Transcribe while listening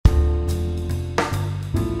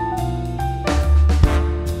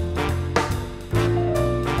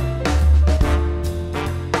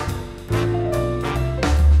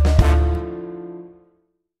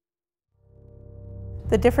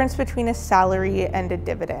The difference between a salary and a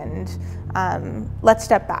dividend. Let's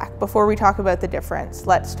step back. Before we talk about the difference,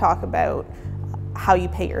 let's talk about how you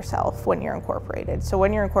pay yourself when you're incorporated. So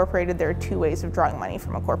when you're incorporated, there are two ways of drawing money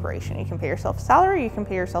from a corporation. You can pay yourself a salary, you can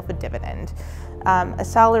pay yourself a dividend. A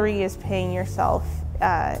salary is paying yourself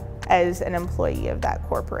as an employee of that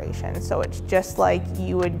corporation. So it's just like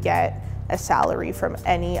you would get a salary from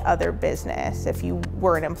any other business if you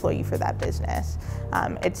were an employee for that business.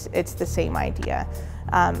 It's the same idea.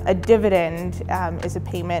 A dividend is a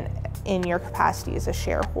payment in your capacity as a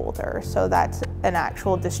shareholder. So that's an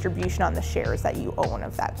actual distribution on the shares that you own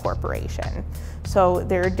of that corporation. So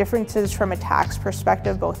there are differences from a tax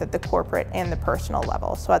perspective, both at the corporate and the personal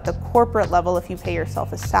level. So at the corporate level, if you pay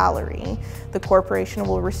yourself a salary, the corporation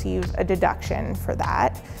will receive a deduction for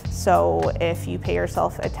that. So if you pay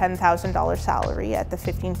yourself a $10,000 salary at the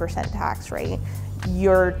 15% tax rate,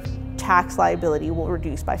 your tax liability will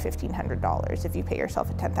reduce by $1,500 if you pay yourself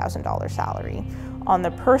a $10,000 salary. On the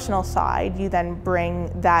personal side, you then bring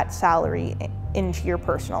that salary into your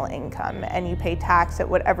personal income and you pay tax at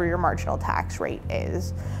whatever your marginal tax rate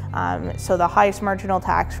is. So the highest marginal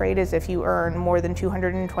tax rate is if you earn more than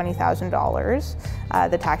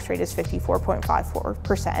 $220,000. The tax rate is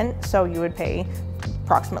 54.54%, so you would pay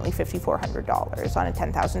approximately $5,400 on a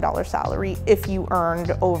 $10,000 salary if you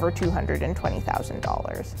earned over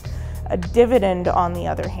 $220,000. A dividend, on the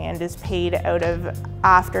other hand, is paid out of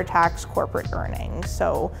after-tax corporate earnings.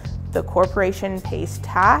 So the corporation pays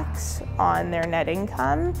tax on their net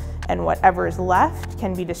income, and whatever is left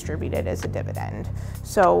can be distributed as a dividend.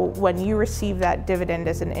 So when you receive that dividend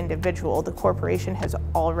as an individual, the corporation has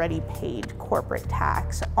already paid corporate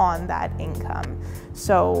tax on that income.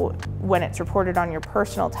 So when it's reported on your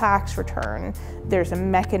personal tax return, there's a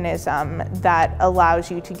mechanism that allows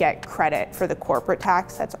you to get credit for the corporate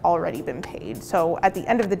tax that's already been paid. So at the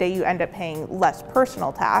end of the day, you end up paying less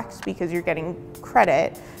personal tax because you're getting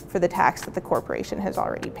credit for the tax that the corporation has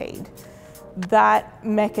already paid. That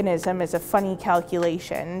mechanism is a funny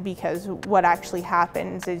calculation because what actually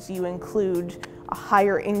happens is you include a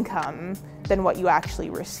higher income than what you actually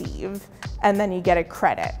receive, and then you get a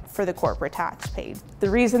credit for the corporate tax paid. The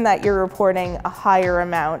reason that you're reporting a higher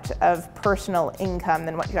amount of personal income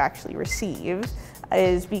than what you actually receive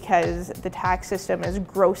is because the tax system is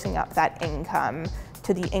grossing up that income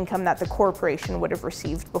to the income that the corporation would have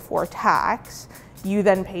received before tax. You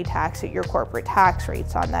then pay tax at your corporate tax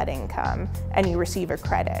rates on that income, and you receive a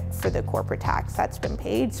credit for the corporate tax that's been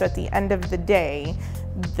paid. So at the end of the day,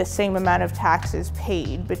 the same amount of taxes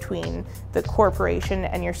paid between the corporation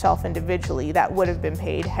and yourself individually that would have been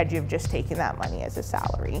paid had you have just taken that money as a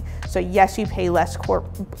salary. So yes, you pay less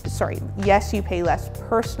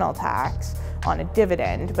personal tax on a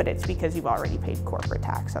dividend, but it's because you've already paid corporate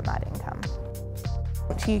tax on that income.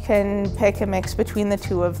 You can pick a mix between the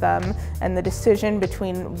two of them, and the decision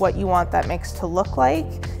between what you want that mix to look like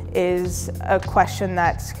is a question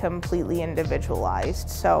that's completely individualized.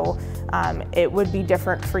 So it would be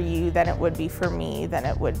different for you than it would be for me, than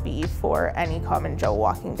it would be for any common Joe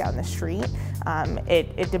walking down the street.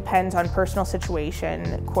 It depends on personal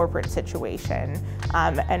situation, corporate situation,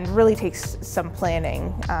 and really takes some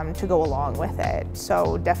planning to go along with it.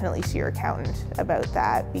 So definitely see your accountant about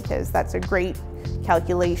that, because that's a great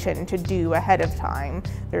calculation to do ahead of time.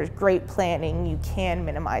 There's great planning. You can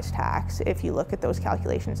minimize tax if you look at those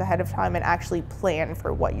calculations ahead of time and actually plan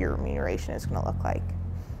for what your remuneration is going to look like.